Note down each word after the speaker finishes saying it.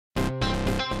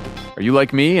Are you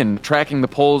like me and tracking the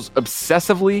polls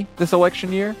obsessively this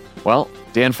election year? Well,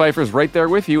 Dan Pfeiffer's right there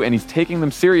with you, and he's taking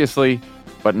them seriously,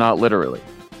 but not literally.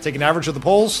 Take an average of the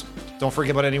polls. Don't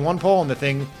forget about any one poll. And the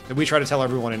thing that we try to tell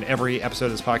everyone in every episode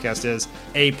of this podcast is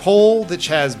a poll that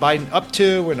has Biden up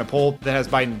to and a poll that has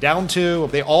Biden down to,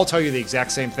 they all tell you the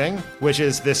exact same thing, which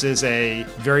is this is a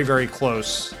very, very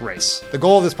close race. The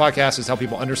goal of this podcast is to help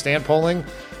people understand polling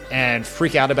and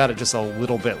freak out about it just a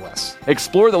little bit less.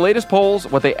 Explore the latest polls,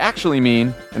 what they actually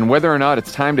mean, and whether or not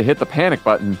it's time to hit the panic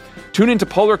button. Tune into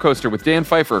Polar Coaster with Dan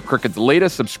Pfeiffer, Crooked's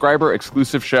latest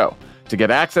subscriber-exclusive show. To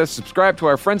get access, subscribe to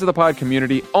our Friends of the Pod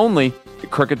community only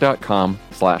at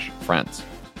crooked.com/friends.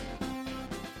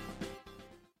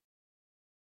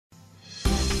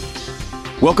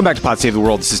 Welcome back to Pod Save the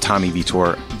World. This is Tommy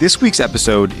Vitor. This week's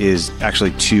episode is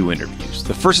actually two interviews.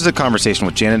 The first is a conversation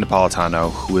with Janet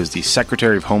Napolitano, who is the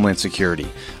Secretary of Homeland Security.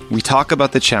 We talk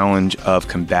about the challenge of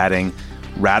combating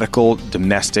radical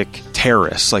domestic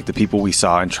terrorists like the people we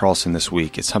saw in Charleston this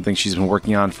week. It's something she's been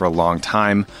working on for a long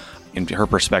time, and her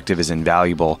perspective is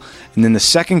invaluable. And then the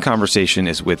second conversation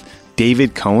is with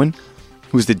David Cohen,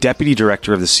 who's the Deputy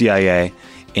Director of the CIA,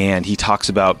 and he talks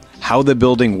about how the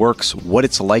building works, what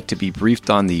it's like to be briefed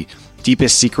on the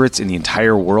deepest secrets in the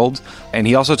entire world. And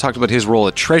he also talked about his role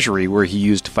at Treasury, where he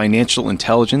used financial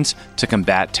intelligence to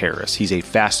combat terrorists. He's a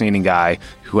fascinating guy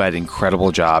who had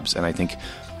incredible jobs, and I think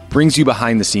brings you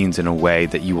behind the scenes in a way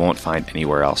that you won't find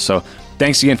anywhere else. So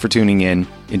thanks again for tuning in.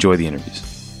 Enjoy the interviews.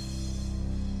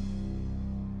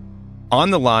 On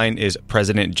the line is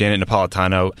President Janet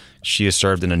Napolitano. She has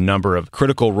served in a number of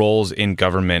critical roles in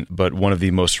government, but one of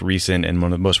the most recent and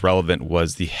one of the most relevant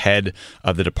was the head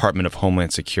of the Department of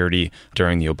Homeland Security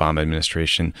during the Obama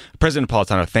administration. President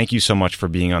Napolitano, thank you so much for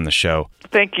being on the show.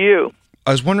 Thank you.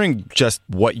 I was wondering just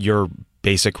what your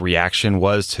basic reaction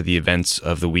was to the events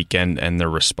of the weekend and the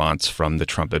response from the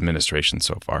Trump administration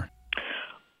so far.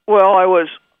 Well, I was,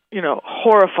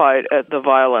 horrified at the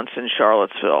violence in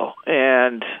Charlottesville.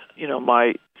 And,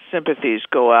 my sympathies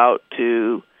go out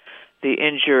to the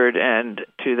injured and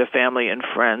to the family and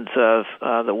friends of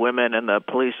the women and the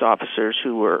police officers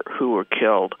who were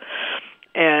killed.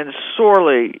 And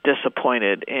sorely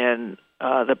disappointed in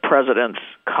the president's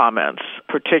comments,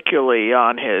 particularly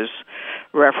on his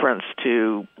reference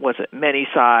to, was it many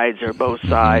sides or both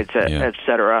sides, et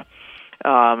cetera,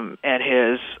 and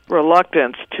his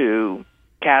reluctance to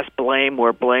cast blame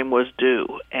where blame was due,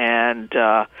 and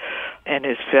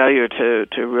his failure to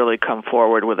really come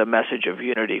forward with a message of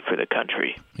unity for the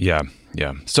country. Yeah.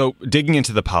 So digging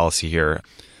into the policy here,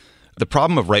 the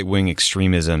problem of right-wing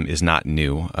extremism is not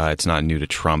new. It's not new to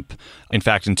Trump. In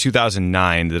fact, in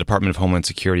 2009, the Department of Homeland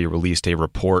Security released a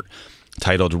report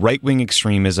titled Right-Wing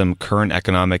Extremism, Current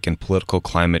Economic and Political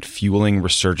Climate Fueling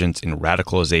Resurgence in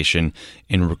Radicalization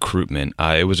in Recruitment.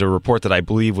 It was a report that I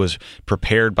believe was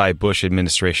prepared by Bush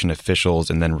administration officials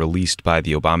and then released by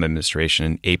the Obama administration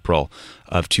in April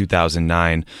of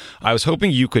 2009. I was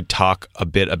hoping you could talk a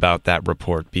bit about that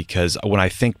report, because when I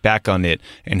think back on it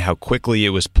and how quickly it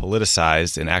was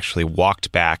politicized and actually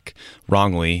walked back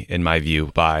wrongly, in my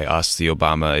view, by us, the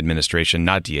Obama administration,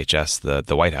 not DHS,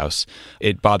 the White House,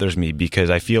 it bothers me because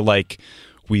I feel like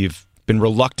we've been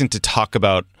reluctant to talk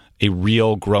about a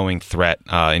real growing threat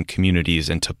in communities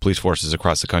and to police forces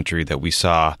across the country that we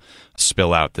saw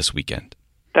spill out this weekend.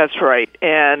 That's right.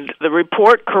 And the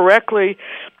report correctly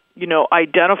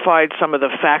identified some of the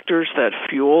factors that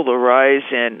fuel the rise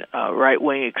in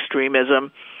right-wing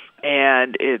extremism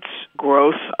and its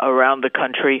growth around the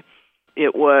country.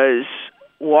 It was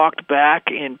walked back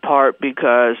in part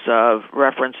because of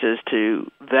references to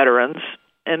veterans,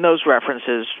 and those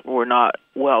references were not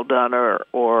well done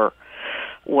or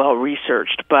well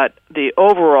researched. But the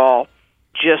overall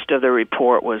gist of the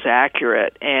report was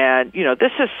accurate. And,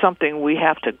 this is something we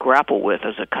have to grapple with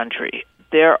as a country.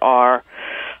 There are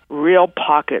real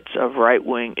pockets of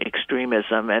right-wing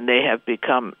extremism, and they have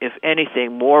become, if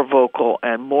anything, more vocal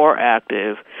and more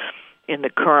active in the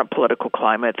current political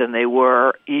climate than they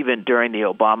were even during the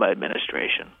Obama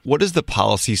administration. What is the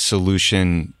policy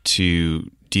solution to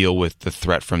deal with the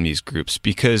threat from these groups?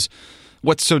 Because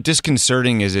what's so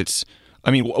disconcerting is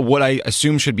what I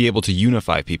assume should be able to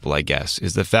unify people, I guess,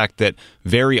 is the fact that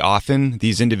very often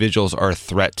these individuals are a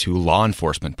threat to law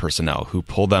enforcement personnel who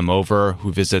pull them over,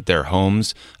 who visit their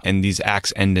homes, and these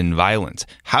acts end in violence.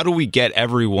 How do we get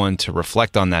everyone to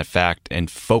reflect on that fact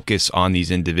and focus on these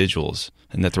individuals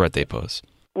and the threat they pose?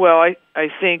 Well, I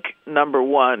think, number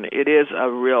one, it is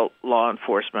a real law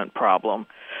enforcement problem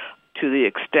to the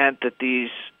extent that these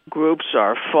groups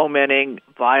are fomenting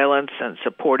violence and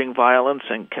supporting violence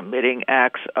and committing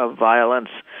acts of violence.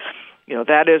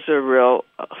 that is a real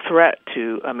threat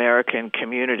to American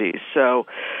communities. So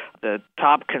the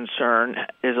top concern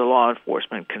is a law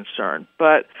enforcement concern.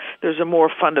 But there's a more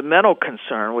fundamental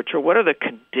concern, which are what are the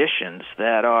conditions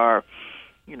that are,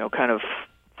 kind of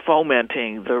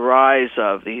fomenting the rise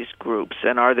of these groups?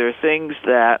 And are there things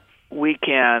that we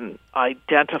can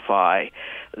identify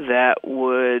that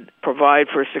would provide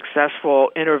for successful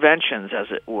interventions, as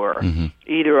it were,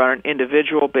 either on an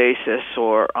individual basis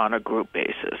or on a group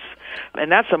basis?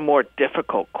 And that's a more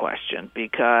difficult question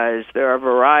because there are a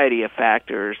variety of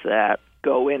factors that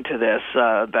go into this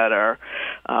that are,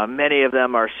 many of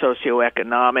them are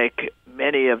socioeconomic.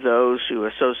 Many of those who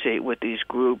associate with these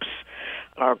groups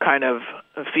are kind of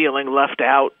feeling left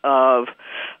out of,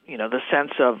 the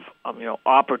sense of,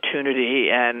 opportunity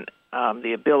and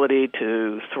the ability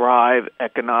to thrive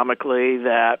economically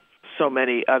that so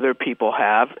many other people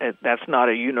have. That's not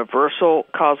a universal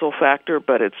causal factor,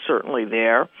 but it's certainly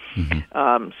there.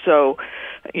 So,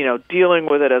 dealing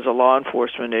with it as a law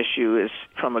enforcement issue is,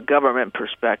 from a government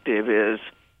perspective, is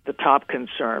the top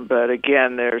concern. But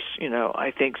again, there's,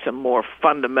 I think some more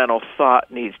fundamental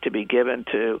thought needs to be given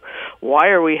to why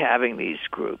are we having these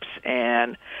groups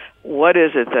and what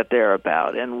is it that they're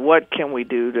about and what can we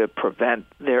do to prevent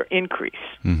their increase?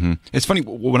 It's funny,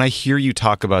 when I hear you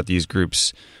talk about these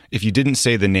groups, if you didn't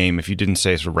say the name, if you didn't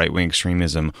say sort of right-wing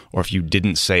extremism, or if you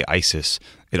didn't say ISIS,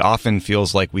 it often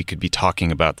feels like we could be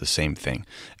talking about the same thing.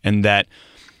 And that,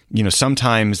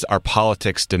 sometimes our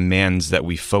politics demands that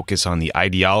we focus on the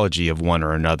ideology of one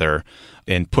or another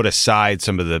and put aside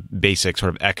some of the basic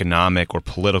sort of economic or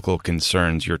political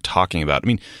concerns you're talking about. I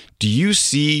mean, do you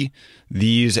see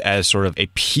these as sort of a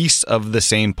piece of the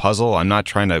same puzzle? I'm not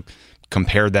trying to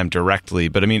compare them directly,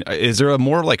 but I mean, is there a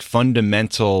more like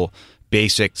fundamental,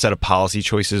 basic set of policy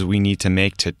choices we need to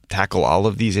make to tackle all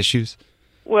of these issues?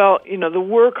 Well, the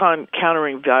work on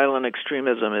countering violent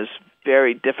extremism is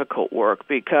very difficult work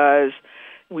because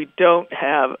we don't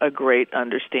have a great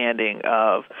understanding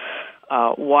of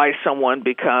why someone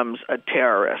becomes a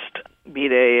terrorist, be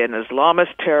they an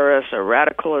Islamist terrorist, a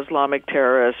radical Islamic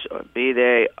terrorist, or be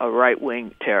they a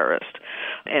right-wing terrorist.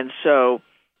 And so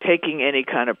taking any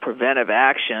kind of preventive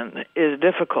action is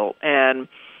difficult. And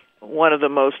one of the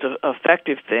most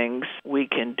effective things we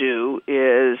can do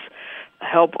is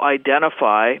help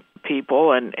identify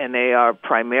people, and they are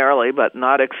primarily, but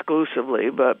not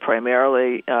exclusively, but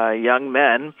primarily young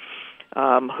men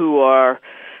who are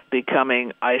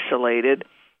becoming isolated.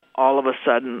 All of a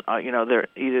sudden,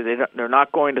 they're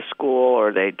not going to school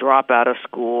or they drop out of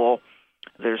school.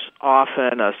 There's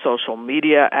often a social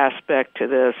media aspect to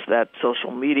this, that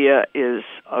social media is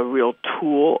a real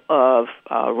tool of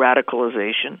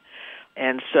radicalization.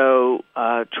 And so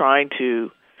trying to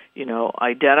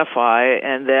identify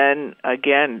and then,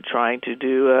 again, trying to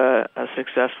do a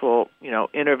successful,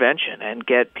 intervention and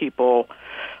get people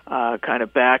kind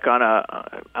of back on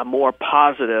a more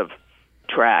positive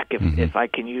track, if I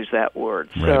can use that word.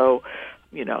 Right. So,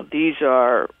 these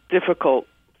are difficult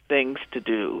things to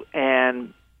do.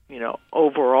 And,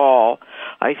 overall,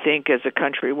 I think as a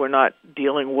country, we're not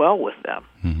dealing well with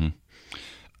them.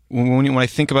 When I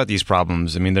think about these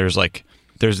problems, I mean,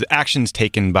 there's actions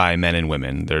taken by men and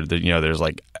women. There's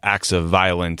like acts of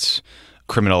violence,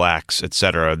 criminal acts, et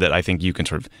cetera, that I think you can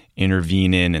sort of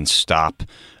intervene in and stop.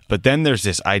 But then there's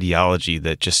this ideology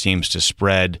that just seems to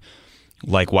spread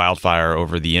like wildfire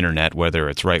over the internet, whether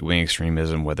it's right-wing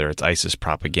extremism, whether it's ISIS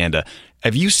propaganda.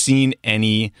 Have you seen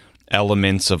any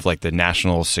elements of like the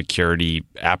national security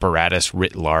apparatus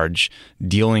writ large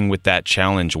dealing with that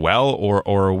challenge well, or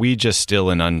are we just still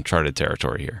in uncharted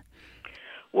territory here?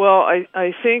 Well,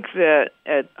 I think that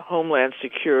at Homeland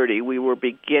Security, we were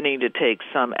beginning to take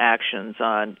some actions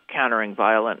on countering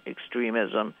violent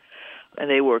extremism, and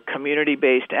they were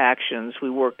community-based actions. We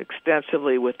worked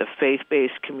extensively with the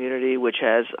faith-based community, which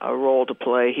has a role to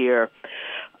play here,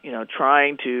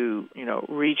 trying to,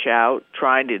 reach out,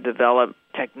 trying to develop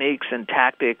techniques and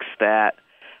tactics that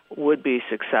would be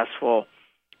successful.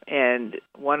 And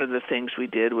one of the things we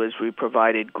did was we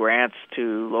provided grants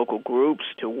to local groups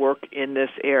to work in this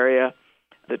area.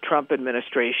 The Trump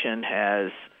administration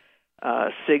has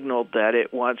signaled that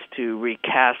it wants to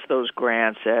recast those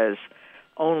grants as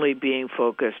only being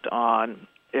focused on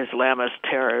Islamist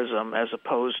terrorism as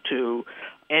opposed to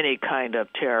any kind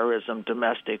of terrorism,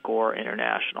 domestic or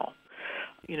international.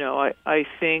 I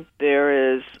think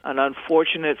there is an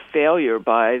unfortunate failure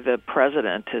by the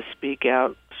president to speak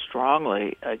out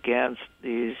strongly against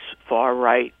these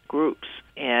far-right groups.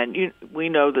 And we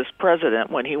know this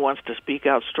president, when he wants to speak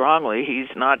out strongly,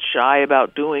 he's not shy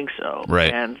about doing so.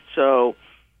 Right. And so,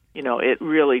 it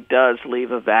really does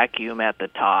leave a vacuum at the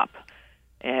top.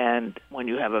 And when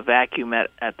you have a vacuum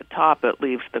at the top, it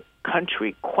leaves the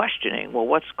country questioning, well,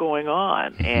 what's going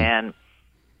on? Mm-hmm. And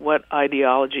what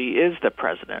ideology is the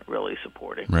president really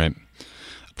supporting? Right.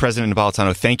 President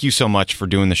Napolitano, thank you so much for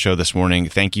doing the show this morning.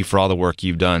 Thank you for all the work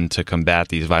you've done to combat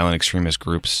these violent extremist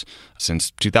groups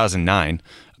since 2009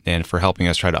 and for helping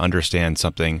us try to understand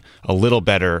something a little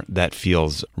better that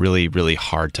feels really, really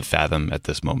hard to fathom at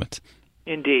this moment.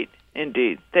 Indeed.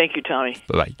 Indeed. Thank you, Tommy.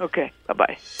 Bye-bye. Okay.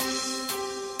 Bye-bye.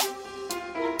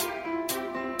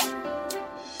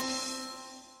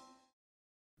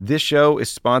 This show is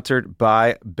sponsored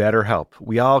by BetterHelp.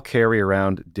 We all carry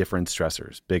around different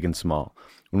stressors, big and small.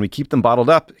 When we keep them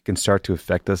bottled up, it can start to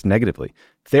affect us negatively.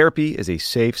 Therapy is a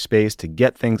safe space to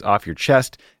get things off your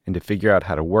chest and to figure out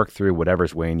how to work through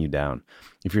whatever's weighing you down.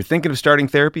 If you're thinking of starting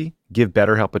therapy, give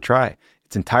BetterHelp a try.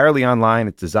 It's entirely online.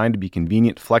 It's designed to be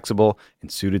convenient, flexible,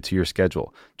 and suited to your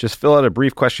schedule. Just fill out a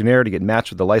brief questionnaire to get matched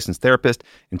with a licensed therapist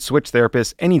and switch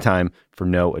therapists anytime for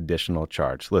no additional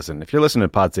charge. Listen, if you're listening to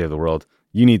Pod Save the World,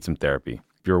 you need some therapy.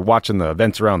 If you're watching the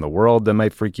events around the world that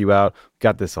might freak you out, we've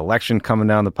got this election coming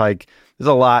down the pike. There's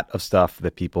a lot of stuff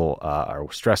that people are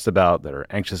stressed about, that are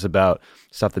anxious about,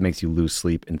 stuff that makes you lose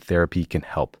sleep, and therapy can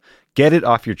help. Get it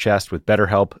off your chest with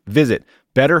BetterHelp. Visit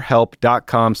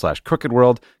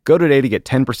BetterHelp.com/crookedworld. Go today to get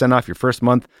 10% off your first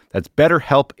month. That's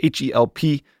BetterHelp,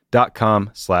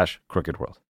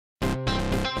 HELP.com/crookedworld.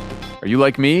 Are you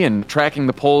like me and tracking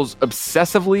the polls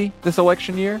obsessively this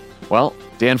election year? Well,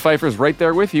 Dan Pfeiffer's right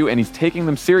there with you, and he's taking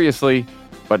them seriously,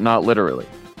 but not literally.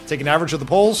 Take an average of the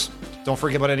polls. Don't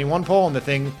forget about any one poll. And the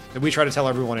thing that we try to tell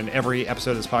everyone in every episode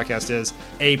of this podcast is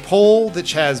a poll that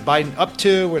has Biden up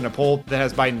to and a poll that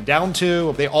has Biden down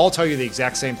to. They all tell you the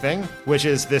exact same thing, which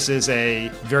is this is a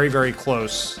very, very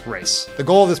close race. The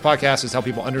goal of this podcast is to help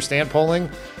people understand polling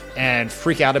and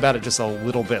freak out about it just a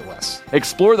little bit less.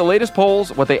 Explore the latest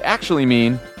polls, what they actually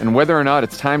mean, and whether or not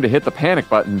it's time to hit the panic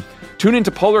button. Tune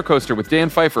into Polar Coaster with Dan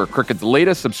Pfeiffer, Crooked's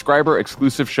latest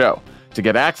subscriber-exclusive show. To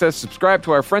get access, subscribe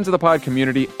to our Friends of the Pod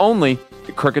community only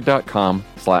at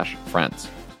crooked.com/friends.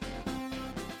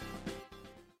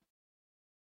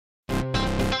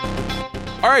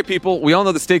 All right, people, we all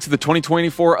know the stakes of the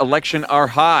 2024 election are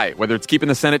high, whether it's keeping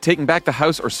the Senate, taking back the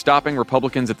House, or stopping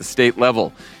Republicans at the state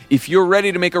level. If you're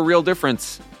ready to make a real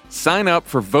difference, sign up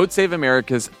for Vote Save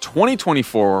America's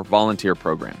 2024 volunteer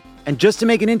program. And just to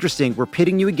make it interesting, we're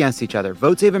pitting you against each other.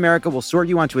 Vote Save America will sort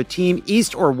you onto a team,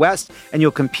 east or west, and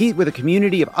you'll compete with a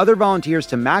community of other volunteers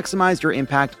to maximize your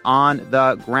impact on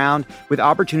the ground with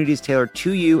opportunities tailored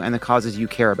to you and the causes you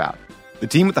care about. The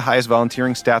team with the highest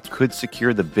volunteering stats could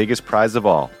secure the biggest prize of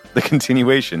all, the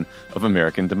continuation of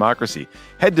American democracy.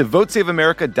 Head to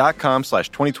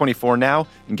votesaveamerica.com/2024 now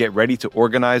and get ready to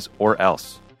organize or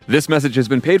else. This message has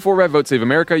been paid for by Vote Save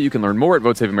America. You can learn more at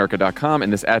votesaveamerica.com,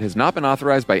 and this ad has not been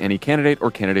authorized by any candidate or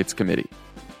candidates committee.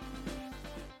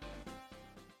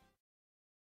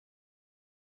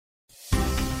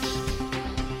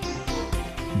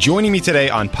 Joining me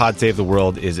today on Pod Save the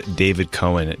World is David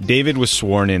Cohen. David was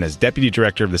sworn in as Deputy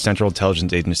Director of the Central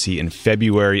Intelligence Agency in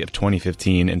February of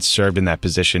 2015 and served in that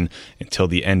position until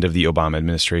the end of the Obama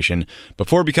administration.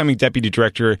 Before becoming Deputy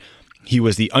Director, he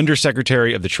was the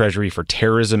Undersecretary of the Treasury for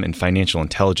Terrorism and Financial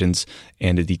Intelligence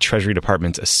and the Treasury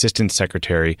Department's Assistant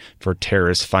Secretary for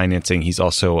Terrorist Financing. He's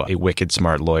also a wicked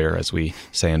smart lawyer, as we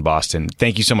say in Boston.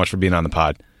 Thank you so much for being on the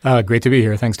pod. Great to be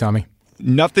here. Thanks, Tommy.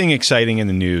 Nothing exciting in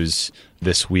the news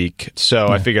this week, so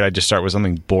I figured I'd just start with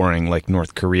something boring like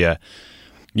North Korea.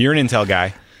 You're an intel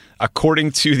guy.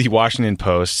 According to the Washington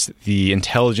Post, the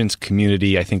intelligence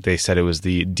community, I think they said it was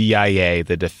the DIA,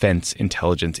 the Defense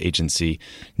Intelligence Agency,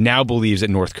 now believes that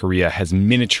North Korea has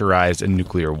miniaturized a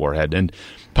nuclear warhead. And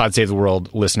Pod Save the World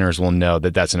listeners will know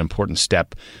that that's an important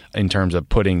step in terms of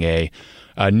putting a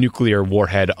nuclear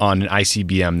warhead on an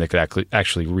ICBM that could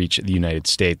actually reach the United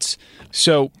States.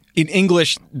 So in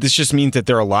English, this just means that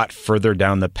they're a lot further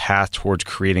down the path towards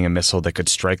creating a missile that could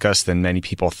strike us than many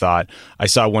people thought. I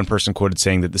saw one person quoted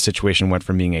saying that the situation went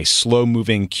from being a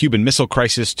slow-moving Cuban Missile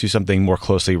Crisis to something more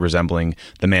closely resembling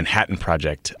the Manhattan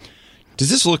Project. Does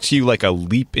this look to you like a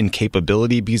leap in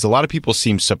capability? Because a lot of people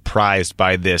seem surprised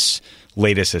by this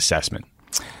latest assessment.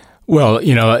 Well,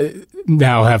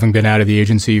 now having been out of the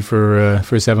agency for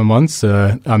 7 months,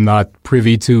 I'm not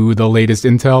privy to the latest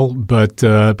intel. But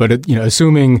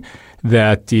assuming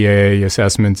that DIA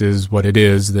assessment is what it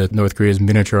is, that North Korea is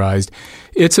miniaturized,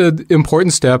 it's an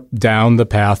important step down the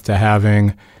path to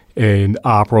having an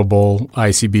operable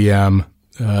ICBM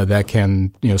that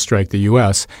can strike the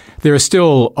U.S. There are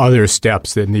still other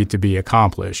steps that need to be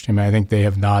accomplished. I think they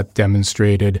have not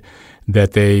demonstrated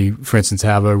that they, for instance,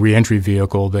 have a reentry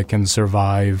vehicle that can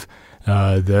survive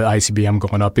the ICBM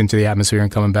going up into the atmosphere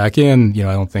and coming back in.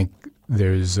 I don't think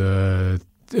there's a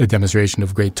demonstration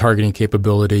of great targeting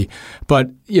capability. But,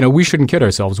 we shouldn't kid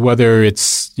ourselves. Whether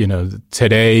it's,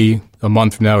 today, a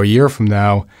month from now, or a year from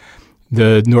now,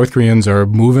 the North Koreans are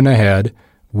moving ahead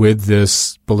with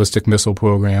this ballistic missile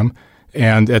program.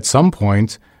 And at some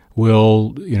point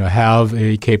will, have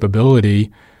a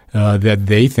capability that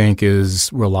they think is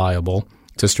reliable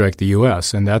to strike the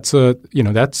U.S. And that's a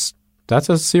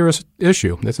serious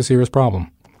issue. That's a serious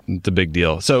problem. It's a big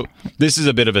deal. So this is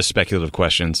a bit of a speculative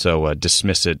question, so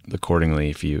dismiss it accordingly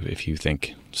if you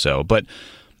think so. But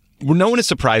no one is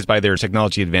surprised by their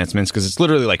technology advancements because it's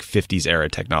literally like 50s era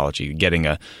technology, getting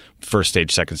a first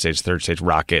stage, second stage, third stage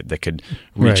rocket that could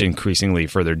reach increasingly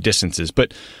further distances.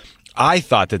 But I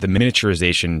thought that the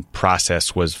miniaturization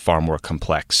process was far more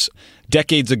complex.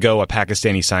 Decades ago, a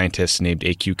Pakistani scientist named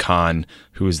A.Q. Khan,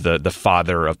 who is the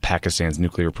father of Pakistan's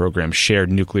nuclear program,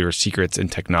 shared nuclear secrets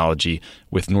and technology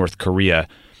with North Korea.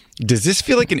 Does this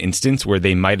feel like an instance where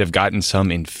they might have gotten some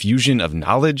infusion of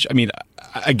knowledge? I mean,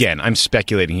 again, I'm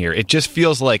speculating here. It just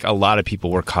feels like a lot of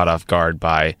people were caught off guard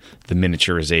by the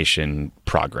miniaturization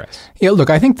progress. Yeah,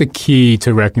 look, I think the key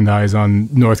to recognize on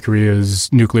North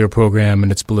Korea's nuclear program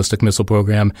and its ballistic missile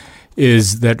program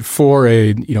is that for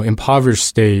a impoverished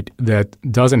state that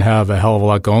doesn't have a hell of a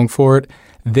lot going for it,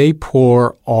 they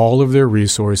pour all of their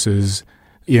resources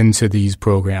into these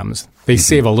programs. They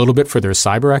save a little bit for their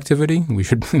cyber activity. We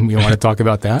want to talk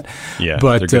about that. Yeah,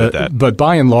 but they're good at that. But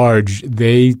by and large,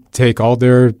 they take all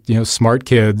their smart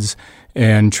kids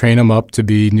and train them up to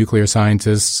be nuclear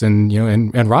scientists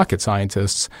and rocket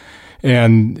scientists,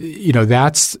 and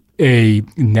that's a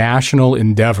national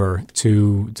endeavor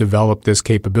to develop this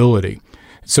capability.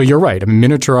 So you're right. I mean,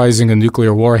 miniaturizing a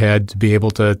nuclear warhead to be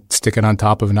able to stick it on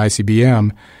top of an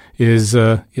ICBM is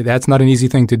that's not an easy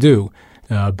thing to do.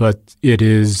 But it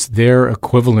is their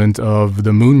equivalent of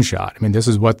the moonshot. I mean, this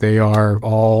is what they are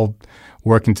all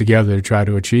working together to try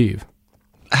to achieve.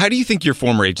 How do you think your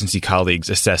former agency colleagues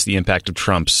assess the impact of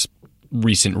Trump's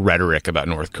recent rhetoric about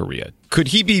North Korea? Could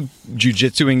he be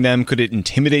jujitsuing them? Could it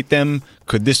intimidate them?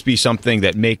 Could this be something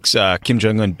that makes Kim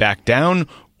Jong-un back down?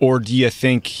 Or do you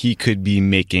think he could be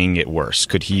making it worse?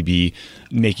 Could he be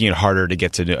making it harder to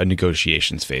get to a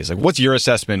negotiations phase? Like, what's your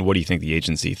assessment? What do you think the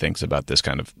agency thinks about this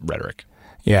kind of rhetoric?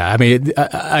 Yeah, I mean,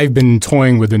 I've been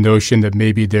toying with the notion that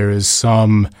maybe there is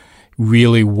some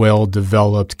really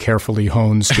well-developed, carefully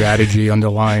honed strategy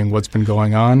underlying what's been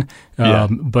going on.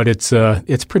 But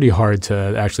it's pretty hard to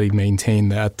actually maintain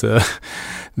that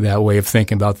way of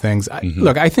thinking about things.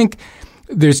 Look, I think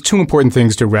there's two important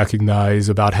things to recognize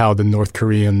about how the North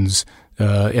Koreans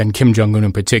and Kim Jong-un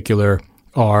in particular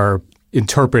are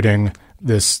interpreting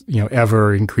this,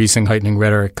 ever increasing heightening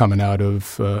rhetoric coming out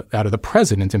of the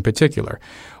president in particular.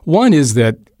 One is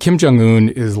that Kim Jong-un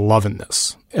is loving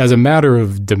this. As a matter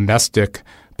of domestic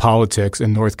politics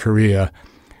in North Korea,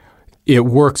 it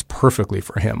works perfectly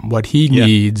for him. What he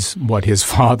needs, what his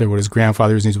father, what his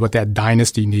grandfathers needs, what that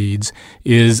dynasty needs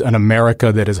is an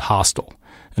America that is hostile,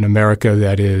 an America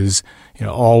that is,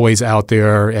 always out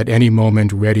there at any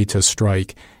moment ready to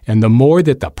strike. And the more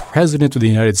that the president of the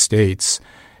United States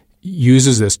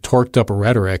uses this torqued up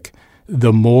rhetoric,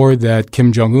 the more that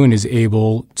Kim Jong-un is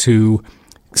able to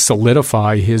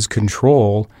solidify his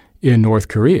control in North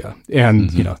Korea.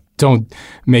 And, don't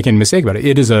make any mistake about it.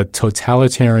 It is a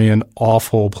totalitarian,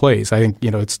 awful place. I think,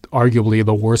 it's arguably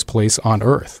the worst place on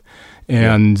earth.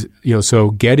 And, so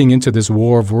getting into this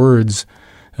war of words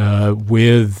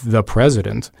with the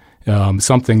president,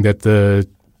 something that the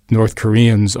North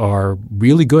Koreans are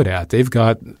really good at. They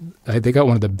got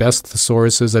one of the best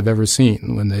thesauruses I've ever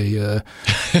seen when they,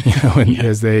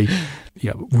 as they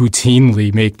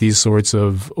routinely make these sorts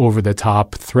of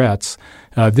over-the-top threats.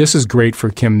 This is great for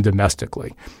Kim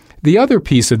domestically. The other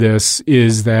piece of this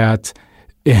is that,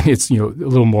 and it's a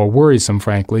little more worrisome,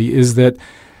 frankly, is that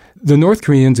the North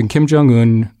Koreans and Kim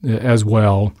Jong-un as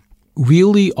well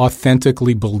really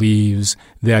authentically believes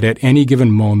that at any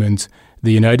given moment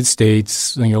the United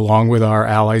States, along with our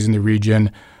allies in the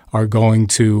region, are going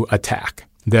to attack.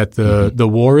 That the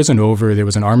war isn't over. There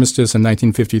was an armistice in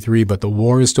 1953, but the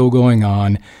war is still going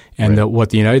on, and that what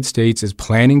the United States is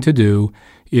planning to do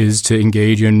is to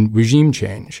engage in regime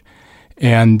change.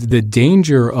 And the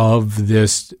danger of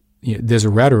this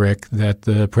rhetoric that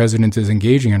the president is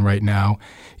engaging in right now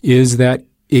is that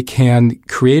it can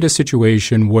create a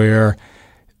situation where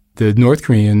the North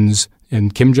Koreans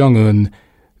and Kim Jong-un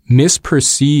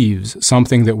misperceives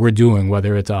something that we're doing,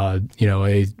 whether it's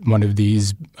one of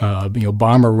these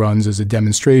bomber runs as a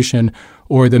demonstration,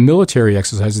 or the military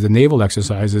exercises, the naval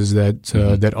exercises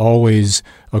that always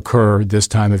occur this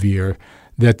time of year.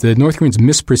 that the North Koreans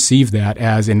misperceive that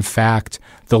as, in fact,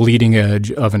 the leading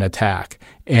edge of an attack.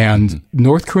 And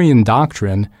North Korean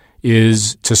doctrine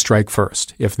is to strike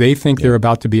first. If they think they're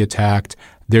about to be attacked,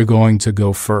 they're going to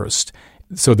go first.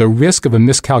 So the risk of a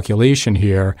miscalculation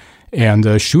here and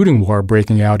a shooting war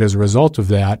breaking out as a result of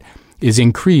that is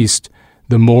increased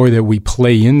the more that we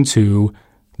play into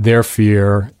their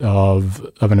fear of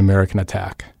an American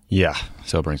attack. Yeah,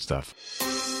 sobering stuff.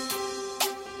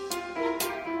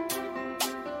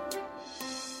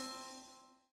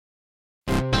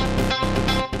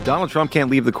 Donald Trump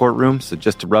can't leave the courtroom, so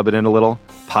just to rub it in a little,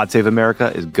 Pod Save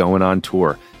America is going on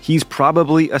tour. He's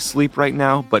probably asleep right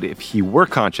now, but if he were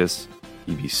conscious,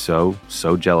 he'd be so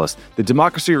jealous. The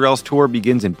Democracy or Else tour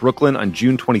begins in Brooklyn on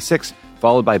June 26th,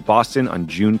 followed by Boston on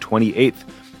June 28th.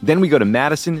 Then we go to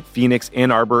Madison, Phoenix, Ann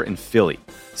Arbor, and Philly.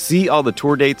 See all the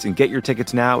tour dates and get your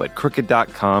tickets now at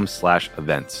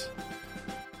crooked.com/events.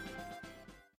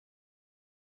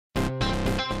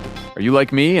 Are you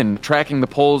like me and tracking the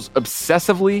polls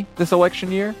obsessively this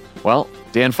election year? Well,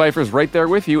 Dan Pfeiffer's right there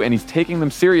with you, and he's taking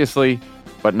them seriously,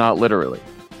 but not literally.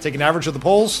 Take an average of the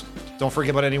polls. Don't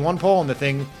forget about any one poll. And the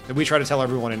thing that we try to tell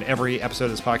everyone in every episode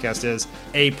of this podcast is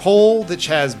a poll that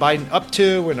has Biden up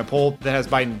to and a poll that has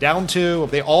Biden down to.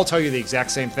 They all tell you the exact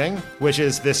same thing, which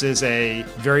is this is a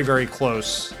very, very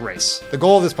close race. The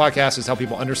goal of this podcast is to help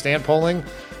people understand polling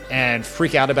and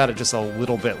freak out about it just a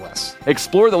little bit less.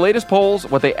 Explore the latest polls,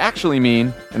 what they actually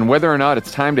mean, and whether or not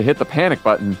it's time to hit the panic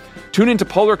button. Tune into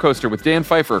Polar Coaster with Dan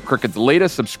Pfeiffer, Crooked's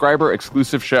latest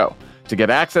subscriber-exclusive show. To get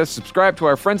access, subscribe to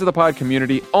our Friends of the Pod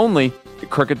community only at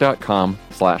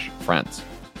crooked.com/friends.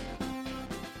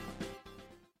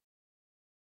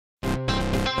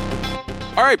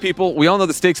 All right, people, we all know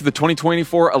the stakes of the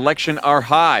 2024 election are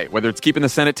high, whether it's keeping the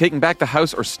Senate, taking back the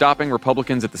House, or stopping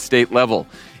Republicans at the state level.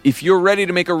 If you're ready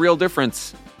to make a real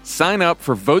difference, sign up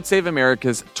for Vote Save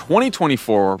America's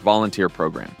 2024 volunteer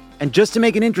program. And just to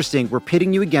make it interesting, we're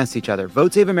pitting you against each other.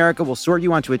 Vote Save America will sort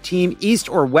you onto a team, East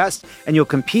or West, and you'll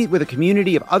compete with a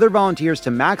community of other volunteers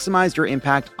to maximize your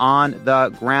impact on the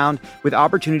ground with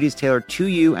opportunities tailored to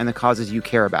you and the causes you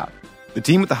care about. The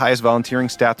team with the highest volunteering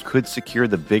stats could secure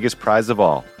the biggest prize of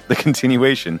all, the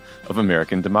continuation of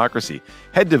American democracy.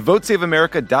 Head to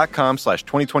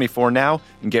votesaveamerica.com/2024 now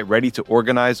and get ready to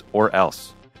organize or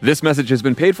else. This message has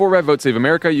been paid for by Vote Save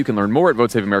America. You can learn more at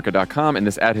votesaveamerica.com, and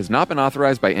this ad has not been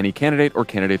authorized by any candidate or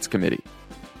candidates committee.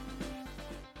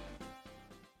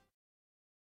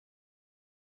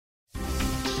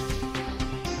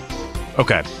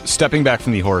 Okay, stepping back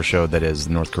from the horror show that is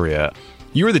North Korea,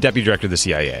 you were the deputy director of the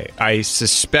CIA. I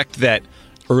suspect that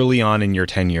early on in your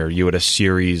tenure, you had a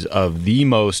series of the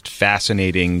most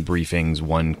fascinating briefings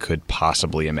one could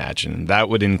possibly imagine. That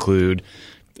would include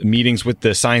meetings with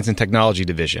the Science and Technology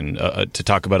Division to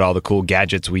talk about all the cool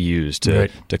gadgets we use to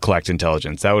collect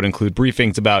intelligence. That would include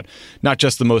briefings about not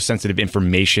just the most sensitive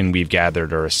information we've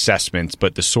gathered or assessments,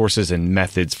 but the sources and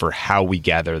methods for how we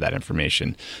gather that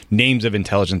information. Names of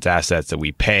intelligence assets that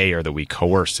we pay or that we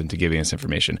coerce into giving us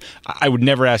information. I would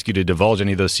never ask you to divulge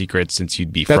any of those secrets since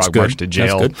you'd be frog-marched to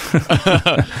jail.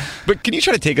 But can you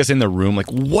try to take us in the room?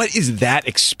 Like, what is that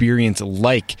experience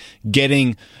like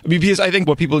getting... I mean, because I think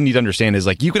what people need to understand is,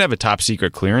 like, you can have a top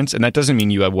secret clearance, and that doesn't mean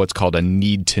you have what's called a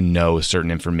need to know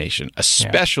certain information,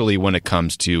 especially when it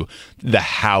comes to the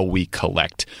how we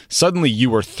collect. Suddenly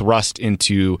you are thrust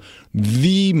into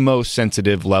the most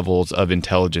sensitive levels of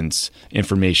intelligence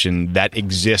information that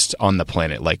exist on the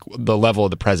planet, like the level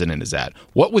the president is at.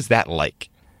 What was that like?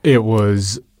 It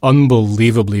was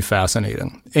unbelievably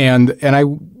fascinating. And I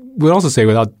would also say,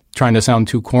 without trying to sound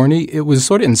too corny, it was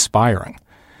sort of inspiring.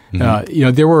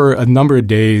 Mm-hmm. There were a number of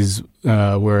days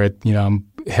where I'm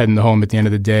heading home at the end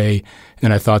of the day,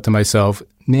 and I thought to myself,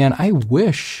 man, I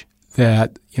wish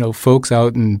that, folks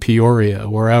out in Peoria,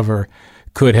 wherever,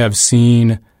 could have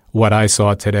seen what I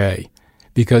saw today.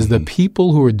 Because the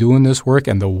people who are doing this work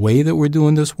and the way that we're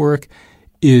doing this work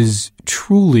is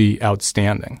truly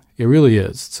outstanding. It really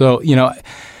is. So,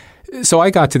 so I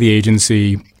got to the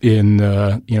agency in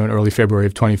early February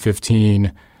of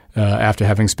 2015 after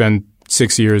having spent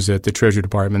 6 years at the Treasury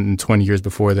Department and 20 years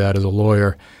before that as a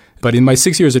lawyer. But in my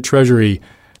 6 years at Treasury,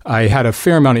 I had a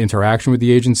fair amount of interaction with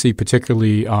the agency,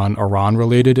 particularly on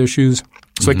Iran-related issues.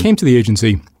 So I came to the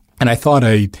agency, and I thought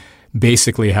I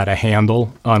basically had a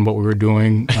handle on what we were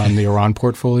doing on the Iran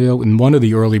portfolio. And one of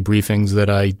the early briefings that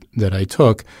I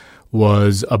took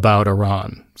was about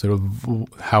Iran, sort of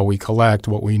how we collect,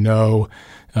 what we know,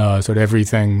 sort of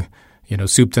everything,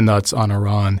 soup to nuts on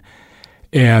Iran.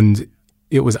 And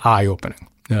it was eye-opening.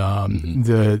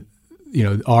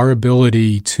 Our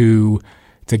ability to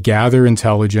gather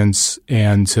intelligence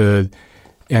and to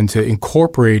and to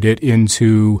incorporate it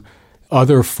into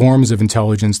other forms of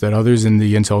intelligence that others in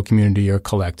the intel community are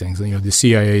collecting. So, the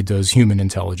CIA does human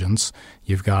intelligence.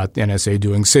 You've got NSA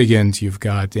doing SIGINT. You've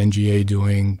got NGA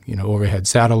doing, overhead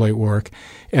satellite work.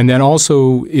 And then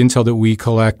also intel that we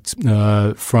collect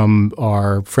from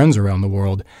our friends around the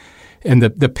world. And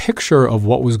the picture of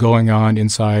what was going on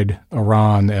inside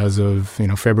Iran as of,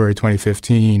 February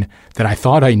 2015 that I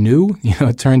thought I knew,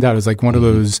 it turned out it was like one of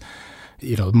those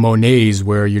Monets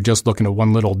where you're just looking at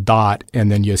one little dot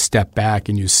and then you step back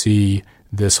and you see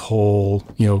this whole,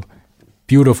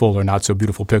 beautiful or not so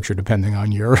beautiful picture depending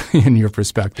on your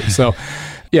perspective. So,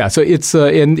 so it's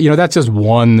and that's just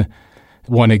one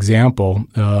example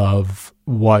of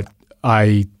what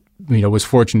I was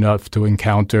fortunate enough to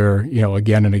encounter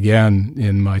again and again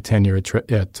in my tenure at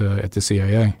the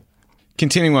CIA.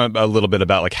 Continuing a little bit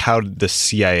about how the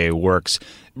CIA works,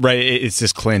 right? It's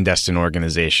this clandestine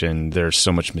organization. There's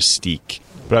so much mystique.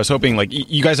 But I was hoping,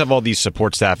 you guys have all these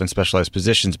support staff and specialized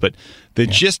positions, but the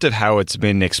gist of how it's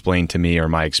been explained to me, or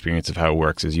my experience of how it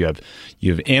works, is you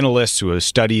have analysts who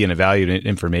study and evaluate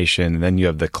information, and then you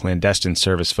have the clandestine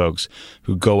service folks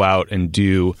who go out and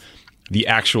do the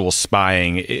actual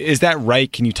spying. Is that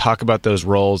right? Can you talk about those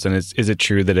roles? And is it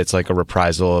true that it's like a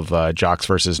reprisal of jocks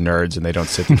versus nerds and they don't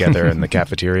sit together in the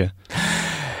cafeteria?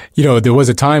 There was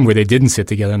a time where they didn't sit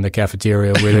together in the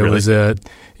cafeteria, where there was a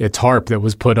tarp that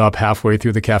was put up halfway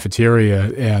through the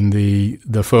cafeteria, and the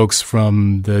folks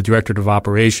from the Directorate of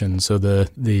Operations, so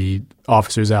the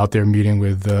officers out there meeting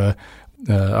with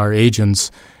our agents,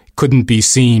 couldn't be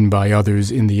seen by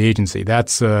others in the agency.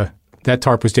 That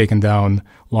tarp was taken down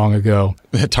long ago.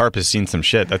 That tarp has seen some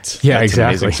shit. That's exactly. An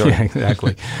amazing story. Yeah,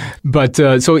 exactly. But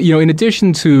so in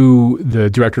addition to the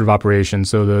Director of Operations,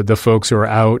 so the folks who are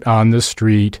out on the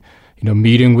street,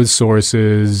 meeting with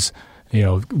sources,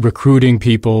 recruiting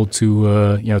people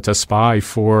to spy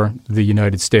for the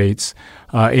United States,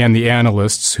 and the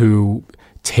analysts who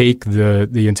take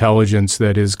the intelligence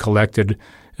that is collected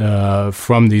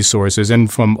from these sources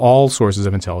and from all sources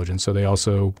of intelligence. So they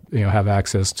also have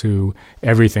access to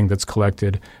everything that's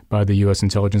collected by the U.S.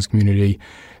 intelligence community.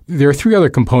 There are three other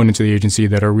components of the agency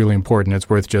that are really important. It's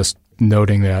worth just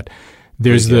noting that.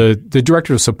 There's the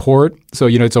Director of Support. So,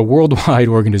 it's a worldwide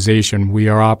organization. We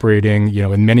are operating,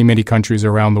 in many, many countries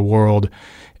around the world.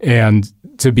 And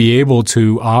to be able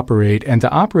to operate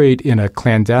in a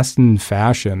clandestine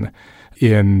fashion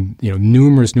in,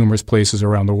 numerous places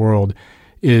around the world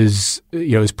is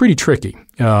pretty tricky.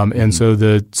 And so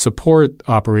the support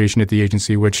operation at the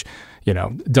agency, which,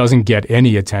 doesn't get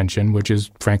any attention, which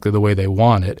is frankly the way they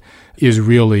want it, is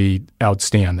really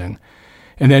outstanding.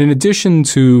 And then in addition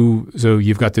to, so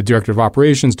you've got the Director of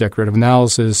Operations, Director of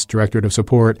Analysis, Director of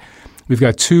Support. We've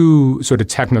got two sort of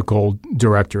technical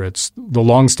directorates. The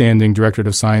longstanding Directorate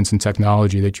of Science and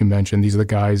Technology that you mentioned, these are the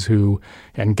guys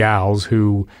and gals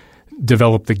who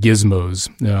develop the gizmos,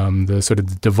 the sort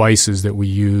of devices that we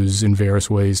use in various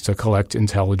ways to collect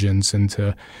intelligence and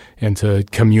to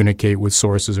communicate with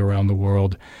sources around the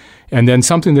world. And then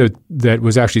something that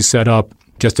was actually set up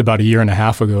just about a year and a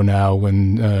half ago now,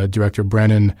 when Director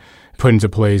Brennan put into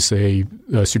place a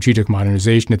strategic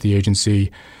modernization at the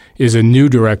agency, is a new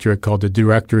directorate called the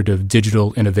Directorate of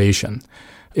Digital Innovation.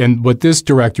 And what this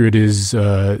directorate is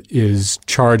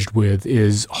charged with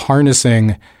is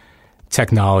harnessing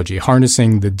technology,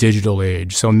 harnessing the digital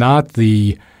age. So not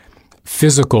the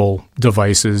physical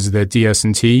devices that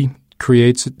DS&T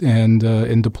creates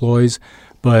and deploys,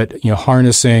 but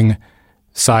harnessing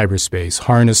cyberspace,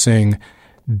 harnessing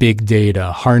big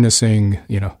data, harnessing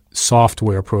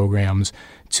software programs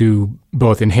to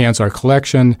both enhance our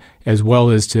collection as well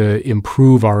as to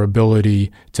improve our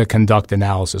ability to conduct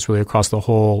analysis really across the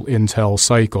whole intel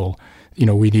cycle.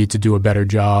 We need to do a better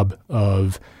job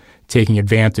of taking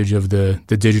advantage of the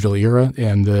digital era,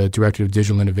 and the Director of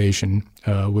Digital Innovation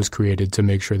was created to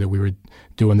make sure that we were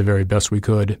doing the very best we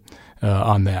could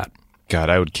on that. God,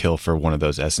 I would kill for one of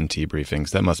those S&T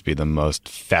briefings. That must be the most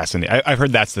fascinating. I've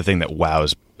heard that's the thing that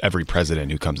wows every president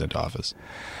who comes into office.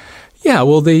 Yeah,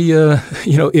 well,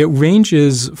 it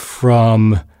ranges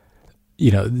from,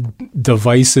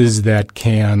 devices that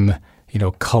can,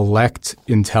 collect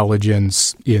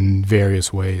intelligence in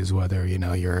various ways, whether,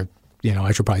 you're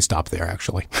I should probably stop there,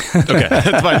 actually. Okay,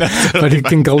 that's fine. That's but it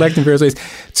can collect in various ways.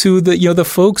 To the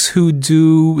folks who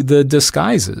do the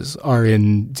disguises are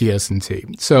in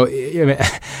DS&T. So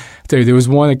there was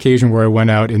one occasion where I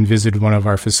went out and visited one of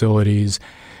our facilities,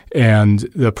 and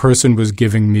the person was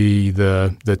giving me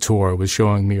the tour, was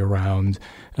showing me around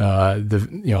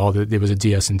it was a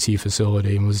DS&T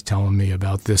facility, and was telling me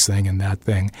about this thing and that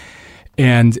thing.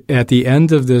 And at the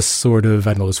end of this sort of,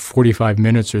 I don't know, it was 45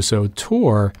 minutes or so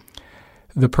tour,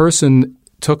 the person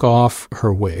took off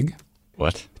her wig.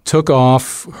 What? Took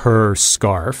off her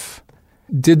scarf,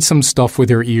 did some stuff with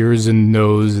her ears and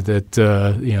nose that,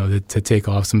 to take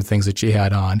off some things that she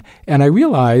had on. And I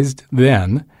realized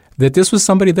then that this was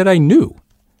somebody that I knew,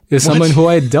 is someone who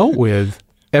I had dealt with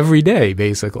every day,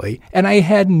 basically. And I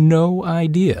had no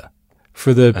idea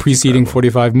for the preceding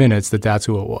 45 minutes that that's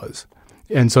who it was.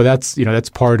 And so that's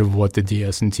part of what the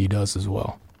DS&T does as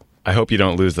well. I hope you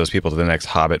don't lose those people to the next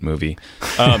Hobbit movie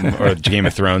or Game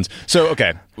of Thrones. So,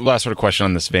 okay, last sort of question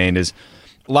on this vein is,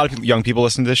 a lot of young people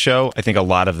listen to this show. I think a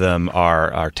lot of them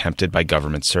are tempted by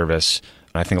government service.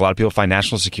 And I think a lot of people find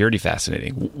national security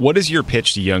fascinating. What is your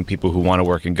pitch to young people who want to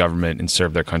work in government and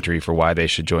serve their country for why they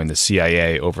should join the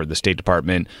CIA over the State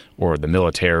Department or the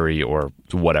military or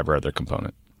whatever other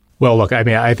component? Well, look, I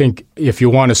mean, I think if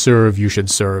you want to serve, you should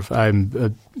serve. I'm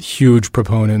a huge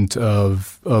proponent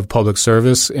of public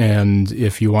service, and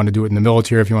if you want to do it in the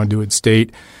military, if you want to do it in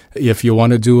state, if you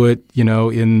want to do it,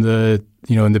 in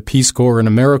the Peace Corps and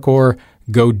AmeriCorps,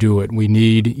 go do it. We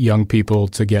need young people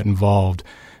to get involved.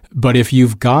 But if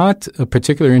you've got a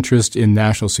particular interest in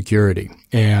national security,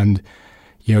 and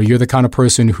you're the kind of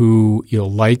person who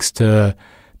likes to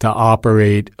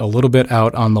operate a little bit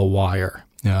out on the wire.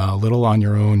 A little on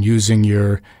your own, using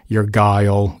your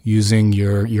guile, using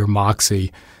your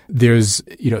moxie. There's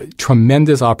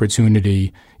tremendous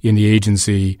opportunity in the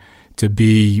agency to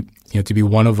be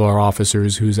one of our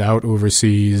officers who's out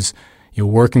overseas,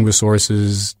 working with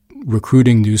sources,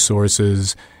 recruiting new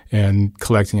sources, and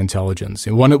collecting intelligence.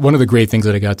 And one of the great things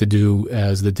that I got to do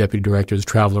as the deputy director is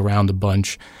travel around a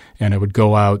bunch, and I would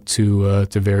go out to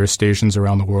various stations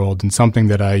around the world. And something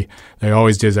that I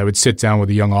always did is I would sit down with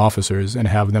the young officers and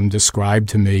have them describe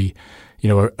to me,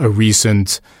 a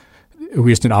recent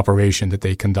operation that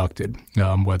they conducted,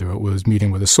 whether it was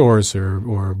meeting with a source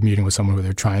or meeting with someone who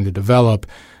they're trying to develop,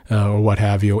 or what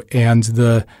have you. And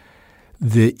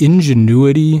the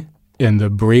ingenuity and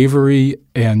the bravery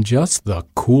and just the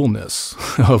coolness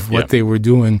of what they were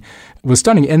doing was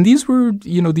stunning. And these were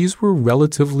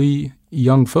relatively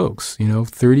young folks,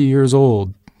 30 years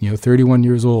old, 31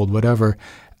 years old, whatever,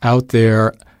 out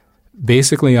there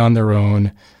basically on their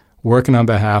own, working on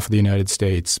behalf of the United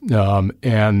States.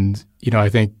 And I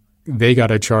think they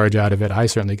got a charge out of it. I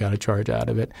certainly got a charge out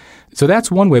of it. So that's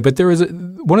one way. But there is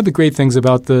one of the great things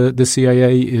about the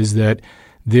CIA is that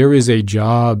there is a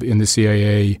job in the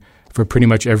CIA for pretty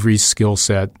much every skill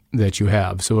set that you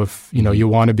have. So if you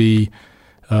want to be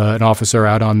an officer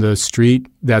out on the street,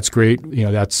 that's great.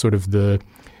 That's sort of the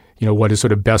what is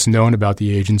sort of best known about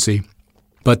the agency.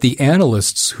 But the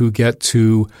analysts who get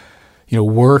to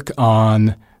work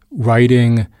on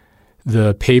writing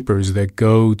the papers that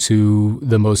go to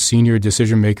the most senior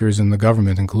decision makers in the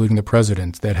government, including the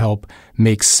president, that help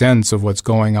make sense of what's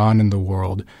going on in the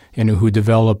world, and who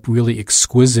develop really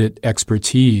exquisite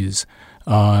expertise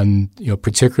on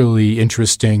particularly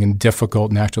interesting and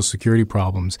difficult national security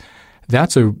problems.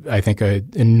 That's I think an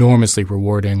enormously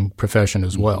rewarding profession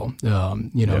as well.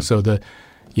 So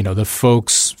the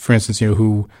folks, for instance,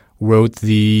 who wrote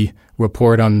the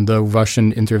report on the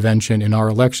Russian intervention in our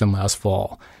election last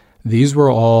fall, these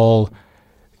were all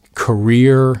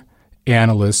career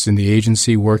analysts in the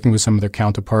agency working with some of their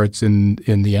counterparts in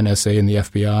the NSA and the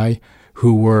FBI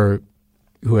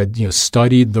who had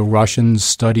studied the Russians,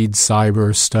 studied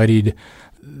cyber, studied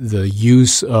the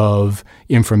use of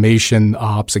information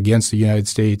ops against the United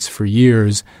States for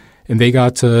years, and they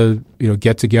got to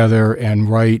get together and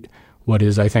write what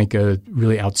is, I think, a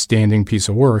really outstanding piece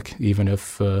of work, even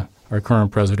if our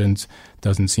current president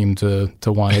doesn't seem to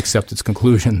want to accept its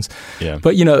conclusions. Yeah.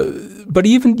 But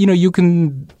even you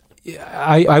can.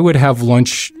 I would have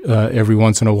lunch every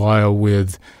once in a while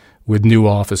with new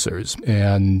officers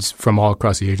and from all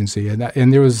across the agency,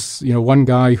 and there was one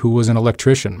guy who was an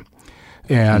electrician,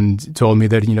 and told me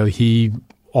that he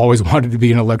always wanted to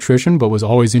be an electrician, but was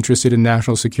always interested in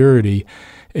national security.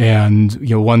 And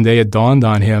one day it dawned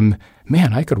on him,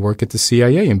 man, I could work at the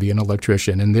CIA and be an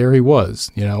electrician. And there he was,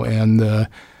 and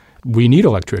we need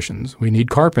electricians. We need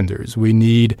carpenters. We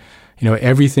need,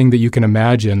 everything that you can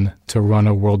imagine to run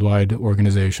a worldwide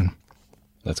organization.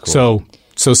 That's cool.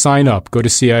 So sign up. Go to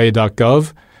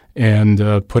CIA.gov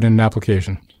and put in an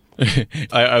application.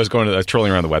 I was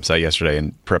trolling around the website yesterday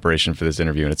in preparation for this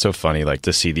interview, and it's so funny, like,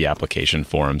 to see the application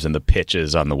forms and the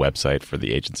pitches on the website for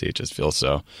the agency. It just feels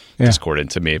so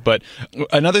discordant to me. But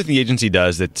another thing the agency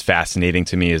does that's fascinating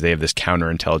to me is they have this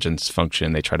counterintelligence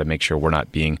function. They try to make sure we're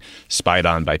not being spied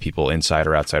on by people inside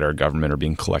or outside our government or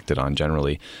being collected on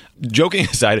generally. Joking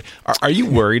aside, are you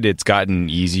worried it's gotten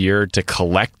easier to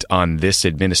collect on this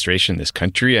administration, this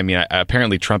country? I mean,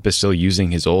 apparently Trump is still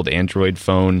using his old Android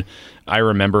phone. I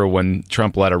remember when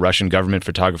Trump let a Russian government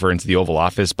photographer into the Oval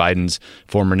Office, Biden's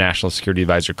former national security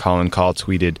advisor Colin Kahl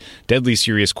tweeted, "Deadly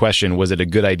serious question, was it a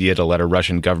good idea to let a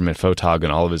Russian government photog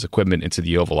and all of his equipment into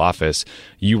the Oval Office?"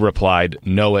 You replied,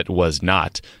 "No, it was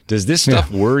not." Does this stuff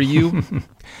worry you?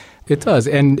 It does.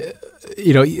 And,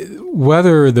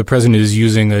 whether the president is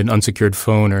using an unsecured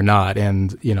phone or not,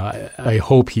 and, I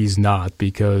hope he's not,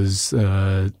 because,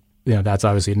 that's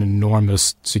obviously an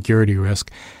enormous security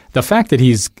risk. The fact that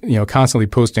he's, constantly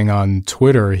posting on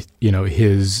Twitter,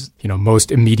 his,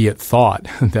 most immediate thought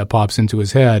that pops into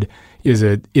his head is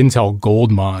an intel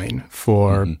gold mine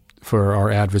for our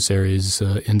adversaries'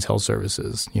 intel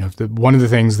services. One of the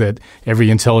things that every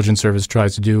intelligence service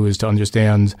tries to do is to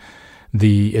understand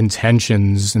the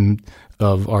intentions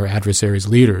of our adversaries'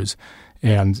 leaders.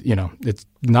 And, it's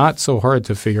not so hard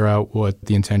to figure out what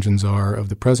the intentions are of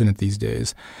the president these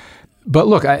days. But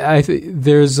look,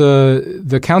 there's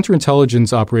the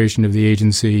counterintelligence operation of the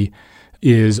agency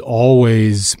is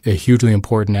always a hugely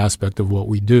important aspect of what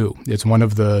we do. It's one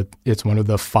of the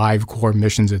 5 core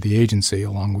missions of the agency,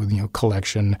 along with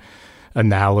collection,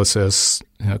 analysis,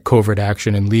 covert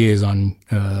action, and liaison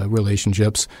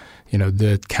relationships.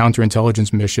 The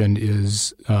counterintelligence mission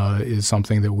is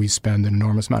something that we spend an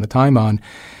enormous amount of time on.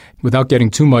 Without getting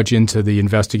too much into the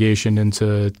investigation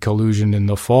into collusion in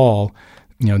the fall,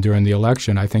 during the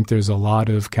election, I think there's a lot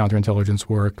of counterintelligence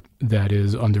work that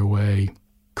is underway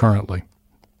currently,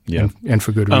 and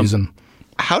for good reason.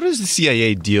 How does the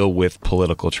CIA deal with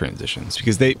political transitions?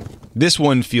 Because this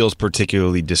one feels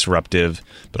particularly disruptive,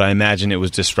 but I imagine it was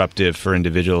disruptive for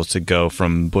individuals to go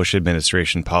from Bush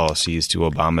administration policies to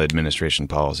Obama administration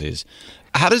policies.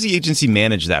 How does the agency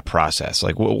manage that process?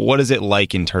 Like, what is it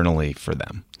like internally for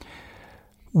them?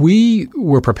 We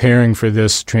were preparing for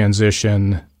this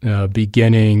transition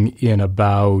beginning in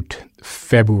about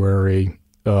February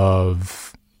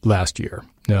of last year.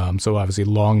 So obviously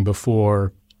long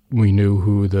before we knew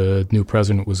who the new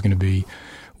president was going to be.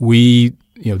 We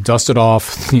dusted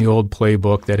off the old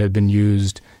playbook that had been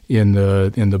used in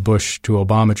the Bush to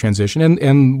Obama transition,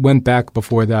 and went back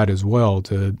before that as well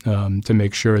to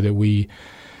make sure that we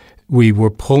were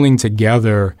pulling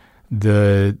together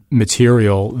the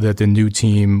material that the new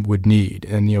team would need.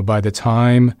 And by the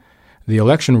time the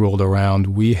election rolled around,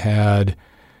 we had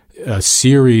a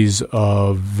series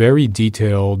of very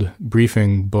detailed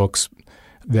briefing books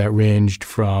that ranged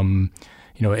from,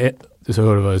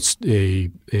 sort of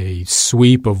a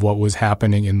sweep of what was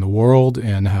happening in the world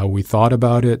and how we thought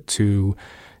about it to,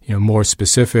 more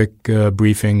specific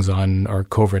briefings on our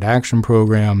covert action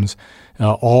programs,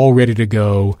 all ready to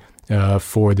go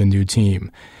for the new team.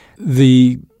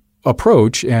 The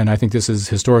approach, and I think this has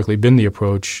historically been the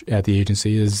approach at the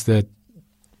agency, is that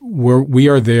we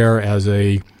are there as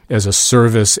a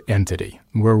service entity.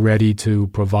 We're ready to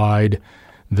provide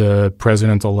the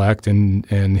president-elect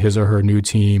and his or her new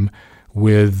team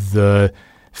with the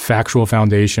factual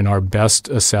foundation, our best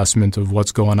assessment of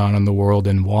what's going on in the world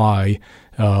and why,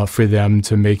 for them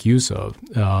to make use of.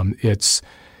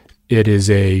 It is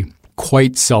a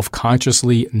quite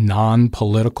self-consciously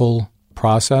non-political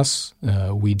process.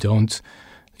 We don't,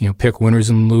 pick winners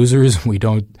and losers. We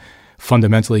don't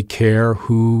fundamentally care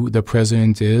who the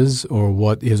president is or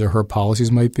what his or her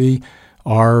policies might be.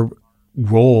 Our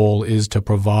role is to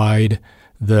provide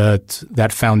that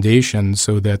foundation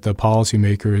so that the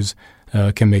policymakers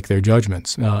can make their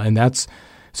judgments. And that's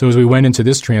so as we went into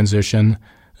this transition,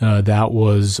 that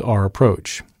was our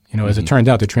approach. As it turned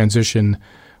out, the transition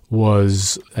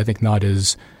was, I think, not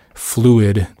as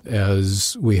fluid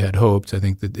as we had hoped. I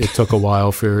think that it took a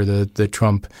while for the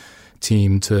Trump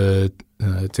team to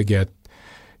get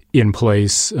in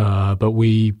place. But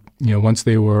we, once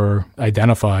they were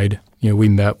identified, we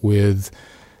met with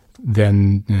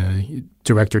then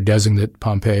Director Designate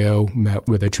Pompeo, met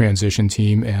with a transition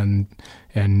team and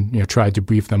tried to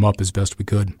brief them up as best we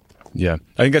could. Yeah.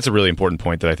 I think that's a really important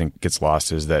point that I think gets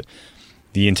lost, is that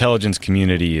the intelligence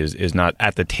community is not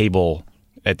at the table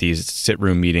at these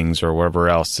sit-room meetings or wherever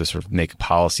else to sort of make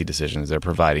policy decisions. They're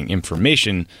providing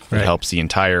information that helps the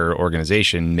entire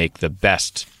organization make the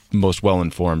best, most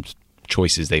well-informed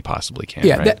choices they possibly can.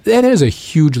 Yeah, right? that is a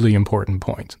hugely important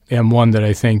point, and one that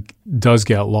I think does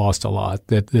get lost a lot,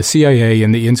 that the CIA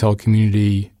and the intel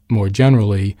community more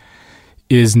generally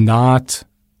is not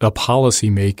a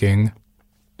policy-making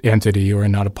entity or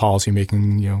not a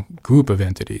policy-making group of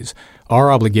entities.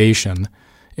 Our obligation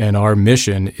and our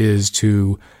mission is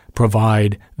to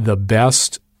provide the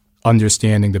best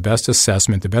understanding, the best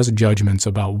assessment, the best judgments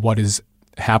about what is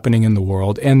happening in the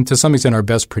world, and to some extent our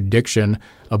best prediction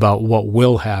about what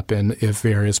will happen if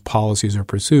various policies are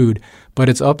pursued. But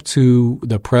it's up to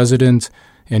the president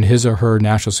and his or her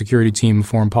national security team,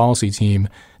 foreign policy team,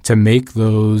 to make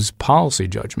those policy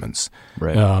judgments.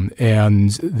 Right. And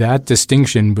that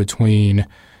distinction between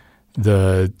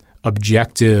the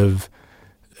objective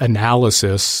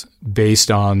analysis based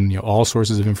on all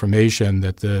sources of information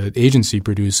that the agency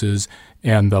produces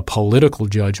and the political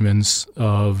judgments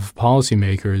of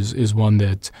policymakers is one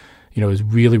that is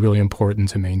really, really important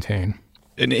to maintain.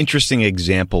 An interesting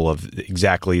example of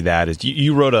exactly that is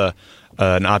you wrote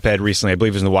an op-ed recently, I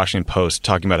believe it was in the Washington Post,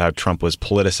 talking about how Trump was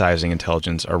politicizing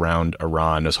intelligence around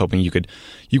Iran. I was hoping you could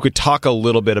talk a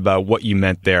little bit about what you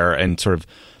meant there and sort of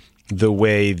the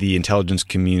way the intelligence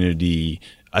community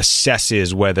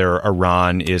assesses whether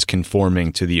Iran is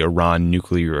conforming to the Iran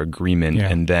nuclear agreement,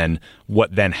 and then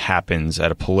what then happens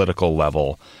at a political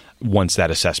level once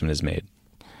that assessment is made.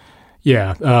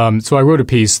 Yeah. So I wrote a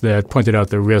piece that pointed out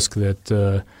the risk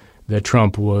that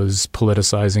Trump was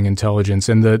politicizing intelligence,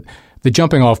 and the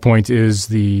jumping off point is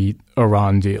the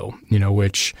Iran deal,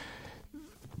 which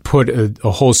put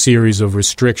a whole series of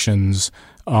restrictions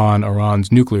on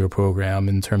Iran's nuclear program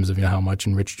in terms of how much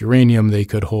enriched uranium they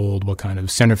could hold, what kind of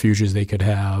centrifuges they could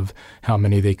have, how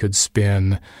many they could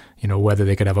spin, whether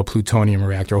they could have a plutonium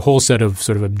reactor, a whole set of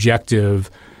sort of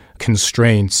objective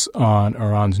constraints on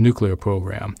Iran's nuclear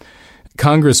program.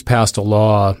 Congress passed a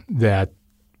law that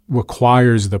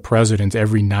requires the president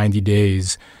every 90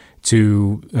 days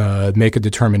to make a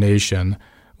determination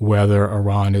whether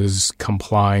Iran is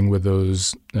complying with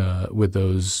those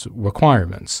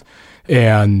requirements.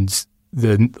 And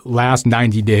the last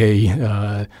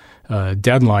 90-day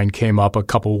deadline came up a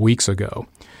couple weeks ago,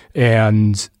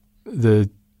 and the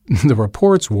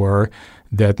reports were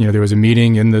that there was a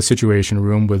meeting in the Situation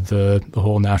Room with the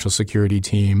whole national security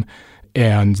team,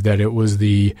 and that it was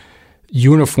the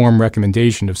uniform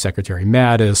recommendation of Secretary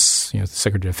Mattis,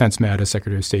 Secretary of Defense Mattis,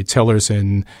 Secretary of State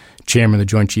Tillerson, Chairman of the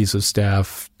Joint Chiefs of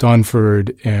Staff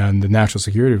Dunford, and the National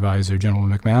Security Advisor General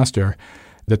McMaster,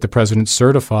 that the president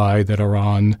certify that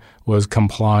Iran was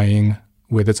complying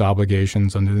with its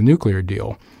obligations under the nuclear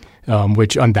deal,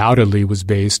 which undoubtedly was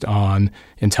based on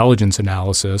intelligence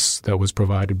analysis that was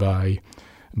provided by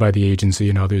the agency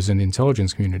and others in the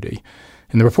intelligence community.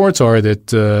 And the reports are that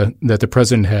the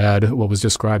president had what was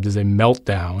described as a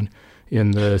meltdown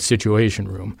in the Situation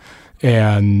Room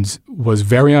and was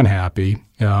very unhappy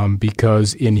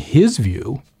because in his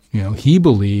view, he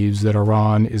believes that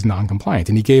Iran is noncompliant.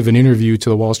 And he gave an interview to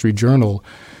the Wall Street Journal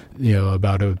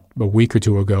about a week or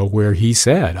two ago where he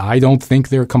said, I don't think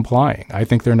they're complying. I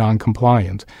think they're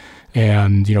noncompliant.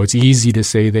 And, it's easy to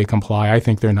say they comply. I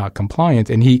think they're not compliant.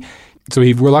 And he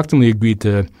reluctantly agreed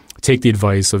to take the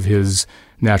advice of his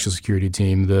national security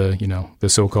team, the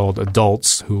so-called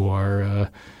adults who are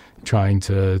trying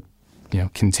to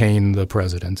contain the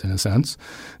president in a sense,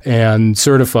 and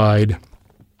certified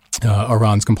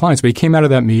Iran's compliance. But he came out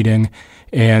of that meeting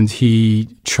and he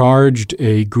charged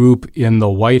a group in the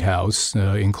White House,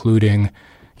 including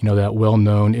that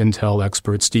well-known intel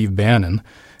expert Steve Bannon,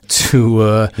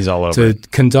 to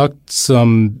conduct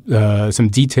some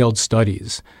detailed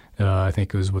studies. I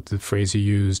think it was what the phrase he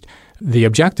used, the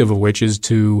objective of which is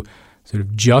to sort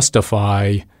of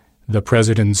justify the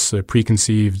president's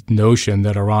preconceived notion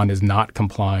that Iran is not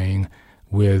complying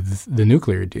with the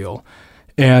nuclear deal.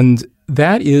 And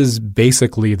that is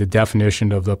basically the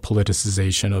definition of the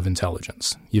politicization of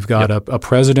intelligence. You've got a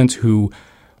president who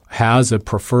has a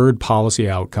preferred policy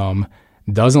outcome,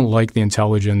 doesn't like the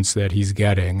intelligence that he's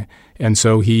getting, and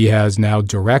so he has now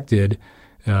directed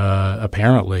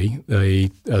apparently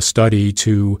a study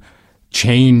to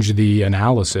change the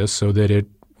analysis so that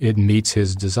it meets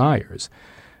his desires.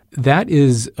 That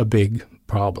is a big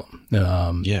problem.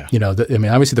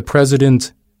 Obviously the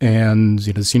president and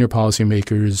the senior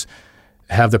policymakers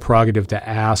have the prerogative to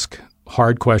ask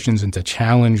hard questions and to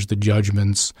challenge the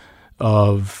judgments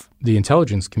of the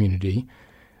intelligence community.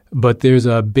 But there's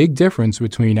a big difference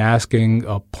between asking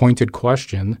a pointed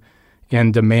question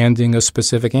and demanding a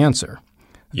specific answer.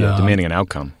 Yeah, demanding an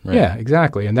outcome. Right? Yeah,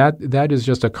 exactly. And that is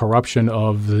just a corruption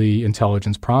of the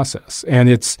intelligence process. And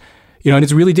it's and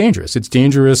it's really dangerous. It's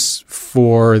dangerous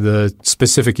for the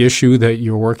specific issue that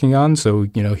you're working on. So,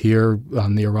 here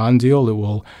on the Iran deal, it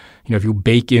will, if you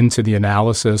bake into the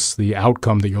analysis the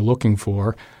outcome that you're looking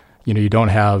for, you don't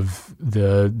have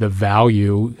the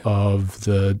value of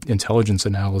the intelligence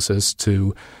analysis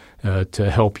to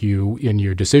help you in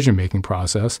your decision-making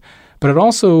process. But it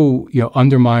also,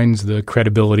 undermines the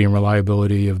credibility and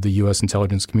reliability of the U.S.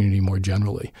 intelligence community more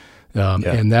generally.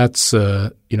 And that's,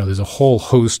 there's a whole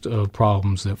host of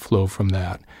problems that flow from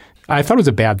that. I thought it was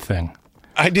a bad thing.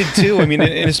 I did too. I mean,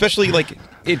 and especially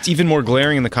it's even more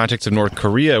glaring in the context of North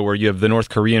Korea, where you have the North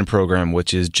Korean program,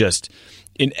 which is just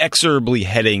inexorably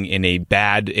heading in a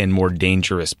bad and more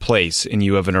dangerous place. And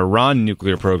you have an Iran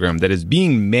nuclear program that is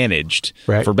being managed,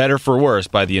 for better for worse,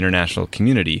 by the international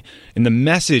community. And the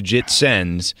message it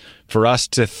sends for us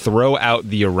to throw out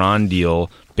the Iran deal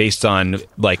based on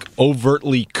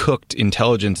overtly cooked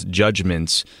intelligence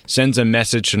judgments sends a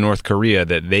message to North Korea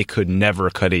that they could never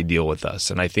cut a deal with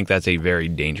us. And I think that's a very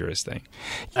dangerous thing.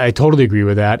 I totally agree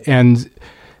with that. And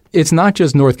it's not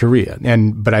just North Korea,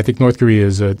 but I think North Korea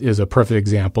is a perfect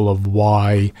example of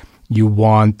why you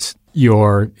want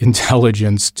your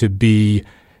intelligence to be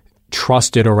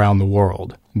trusted around the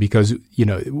world. Because,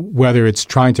 whether it's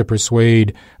trying to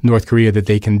persuade North Korea that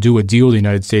they can do a deal with the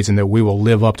United States and that we will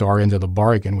live up to our end of the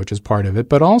bargain, which is part of it,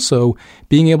 but also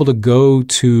being able to go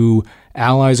to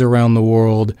allies around the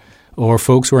world or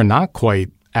folks who are not quite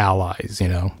allies,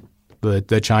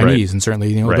 the Chinese and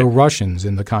certainly the Russians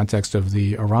in the context of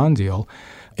the Iran deal,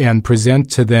 and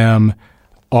present to them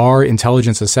our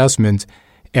intelligence assessment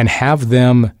and have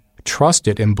them trust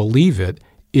it and believe it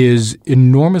is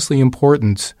enormously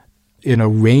important in a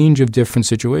range of different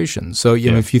situations. So,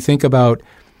 if you think about,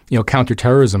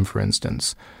 counterterrorism, for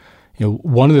instance,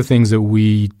 one of the things that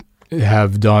we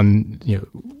have done,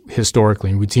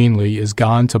 historically and routinely is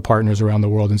gone to partners around the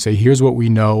world and say, here's what we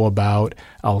know about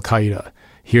Al-Qaeda.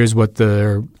 Here's what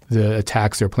the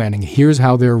attacks they're planning. Here's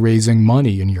how they're raising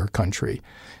money in your country.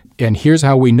 And here's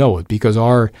how we know it, because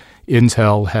our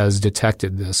intel has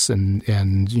detected this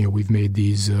and we've made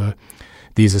these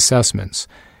assessments.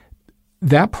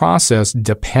 That process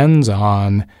depends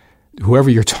on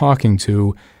whoever you're talking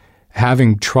to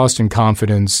having trust and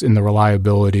confidence in the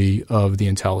reliability of the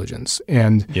intelligence.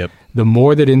 And the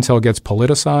more that intel gets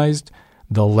politicized,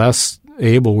 the less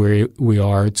able we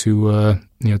are to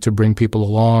bring people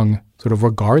along sort of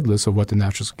regardless of what the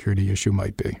national security issue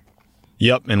might be.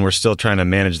 Yep, and we're still trying to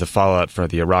manage the fallout for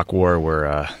the Iraq War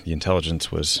where the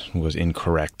intelligence was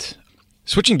incorrect.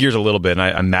 Switching gears a little bit, and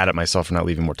I'm mad at myself for not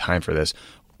leaving more time for this.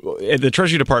 At the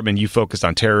Treasury Department, you focused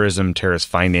on terrorism, terrorist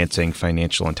financing,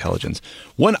 financial intelligence.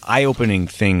 One eye-opening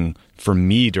thing for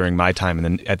me during my time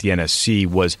at the NSC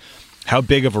was how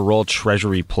big of a role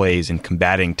Treasury plays in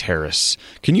combating terrorists.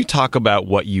 Can you talk about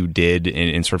what you did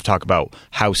and sort of talk about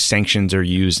how sanctions are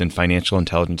used and financial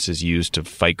intelligence is used to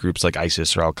fight groups like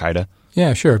ISIS or Al-Qaeda?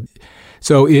 Yeah, sure.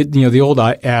 So the old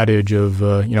adage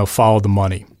of follow the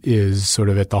money is sort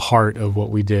of at the heart of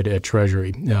what we did at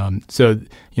Treasury.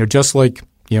 Just like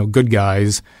good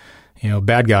guys,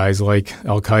 bad guys like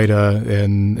Al-Qaeda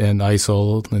and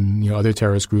ISIL and other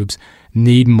terrorist groups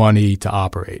need money to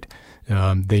operate.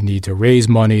 They need to raise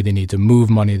money, they need to move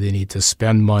money, they need to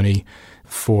spend money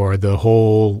for the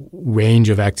whole range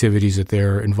of activities that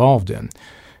they're involved in.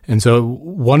 And so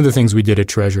one of the things we did at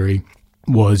Treasury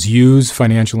was use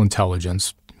financial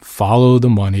intelligence, follow the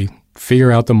money,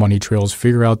 figure out the money trails,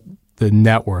 figure out the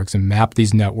networks and map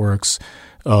these networks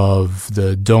of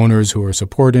the donors who are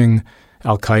supporting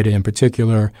Al-Qaeda in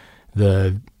particular,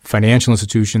 the financial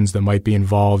institutions that might be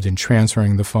involved in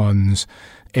transferring the funds,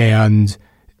 and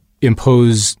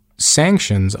impose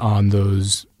sanctions on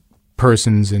those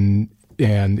persons and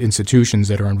institutions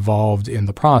that are involved in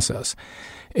the process.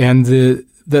 And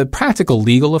the practical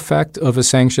legal effect of a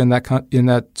sanction in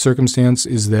that circumstance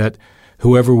is that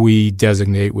whoever we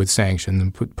designate with sanctions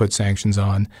and put sanctions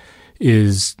on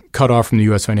is cut off from the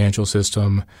U.S. financial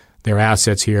system. Their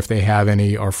assets here, if they have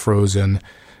any, are frozen,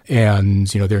 and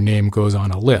their name goes on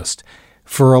a list.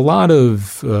 For a lot of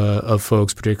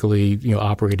folks, particularly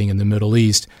operating in the Middle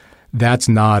East, that's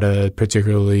not a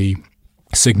particularly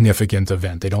significant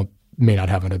event. They may not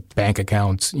have a bank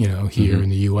account, here in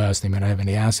the U.S. They may not have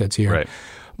any assets here. Right.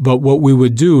 But what we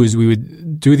would do is we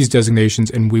would do these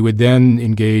designations, and we would then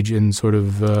engage in sort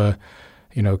of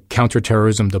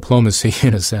counterterrorism diplomacy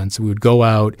in a sense. We would go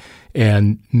out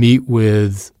and meet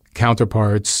with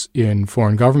counterparts in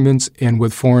foreign governments and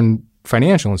with foreign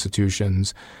financial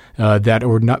institutions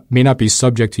that may not be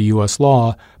subject to U.S.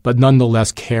 law, but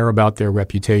nonetheless care about their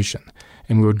reputation.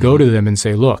 And we would go to them and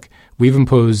say, look, we've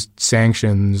imposed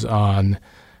sanctions on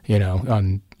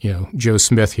Joe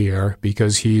Smith here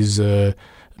because he's a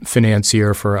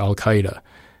financier for Al-Qaeda.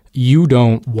 You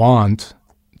don't want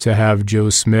to have Joe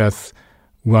Smith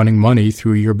running money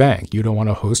through your bank. You don't want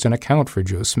to host an account for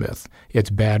Joe Smith. It's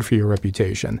bad for your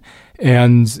reputation.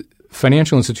 And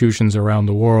financial institutions around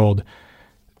the world,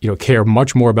 care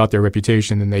much more about their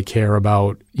reputation than they care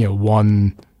about,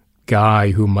 one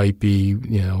guy who might be,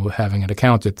 having an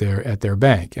account at their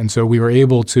bank. And so we were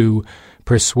able to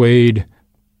persuade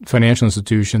financial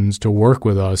institutions to work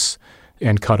with us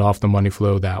and cut off the money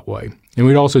flow that way. And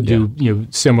we'd also do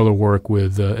similar work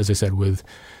with, as I said, with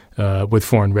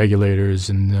foreign regulators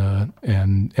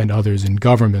and others in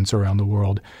governments around the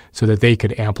world, so that they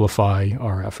could amplify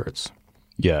our efforts.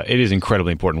 Yeah, it is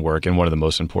incredibly important work, and one of the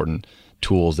most important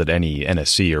tools that any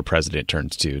NSC or president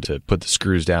turns to put the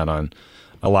screws down on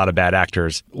a lot of bad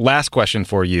actors. Last question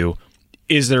for you: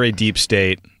 is there a deep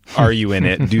state? Are you in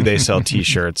it? Do they sell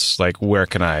T-shirts? Where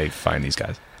can I find these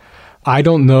guys? I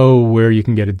don't know where you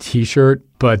can get a T-shirt,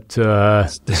 but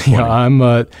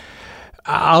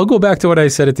I'll go back to what I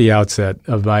said at the outset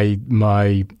of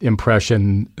my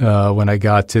impression when I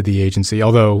got to the agency,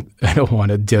 although I don't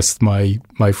want to diss my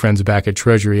friends back at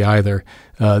Treasury either.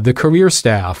 The career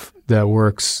staff that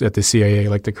works at the CIA,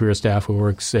 like the career staff who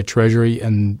works at Treasury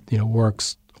and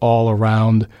works all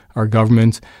around our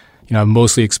government, I'm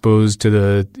mostly exposed to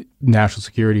the national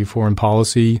security, foreign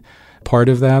policy part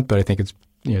of that, but I think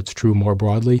it's true more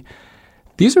broadly.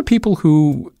 These are people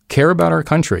who care about our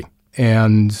country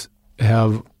and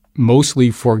have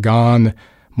mostly foregone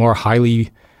more highly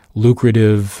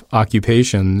lucrative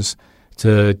occupations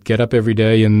to get up every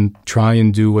day and try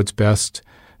and do what's best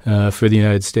for the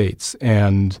United States.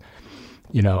 And,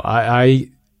 I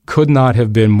could not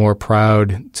have been more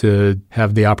proud to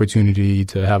have the opportunity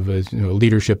to have a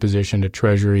leadership position at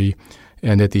Treasury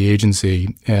and at the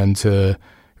agency and to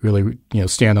really,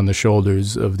 stand on the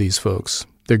shoulders of these folks.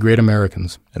 They're great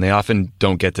Americans. And they often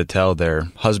don't get to tell their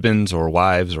husbands or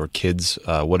wives or kids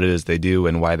what it is they do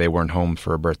and why they weren't home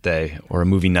for a birthday or a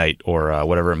movie night or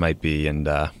whatever it might be. And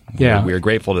we are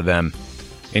grateful to them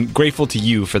and grateful to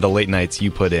you for the late nights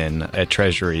you put in at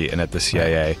Treasury and at the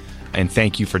CIA. And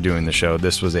thank you for doing the show.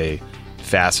 This was a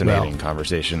fascinating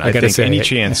conversation. I think any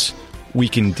chance we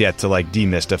can get to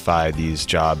demystify these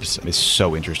jobs is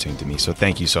so interesting to me. So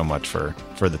thank you so much for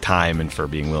the time and for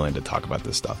being willing to talk about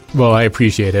this stuff. Well, I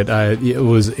appreciate it. It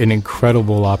was an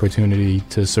incredible opportunity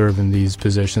to serve in these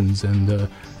positions, and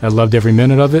I loved every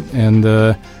minute of it, and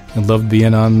I loved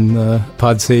being on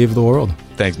Pod Save the World.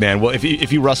 Thanks, man. Well,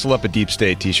 if you rustle up a Deep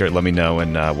State T-shirt, let me know,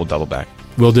 and we'll double back.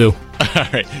 Will do. All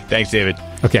right. Thanks, David.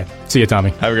 Okay. See you,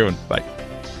 Tommy. Have a good one. Bye.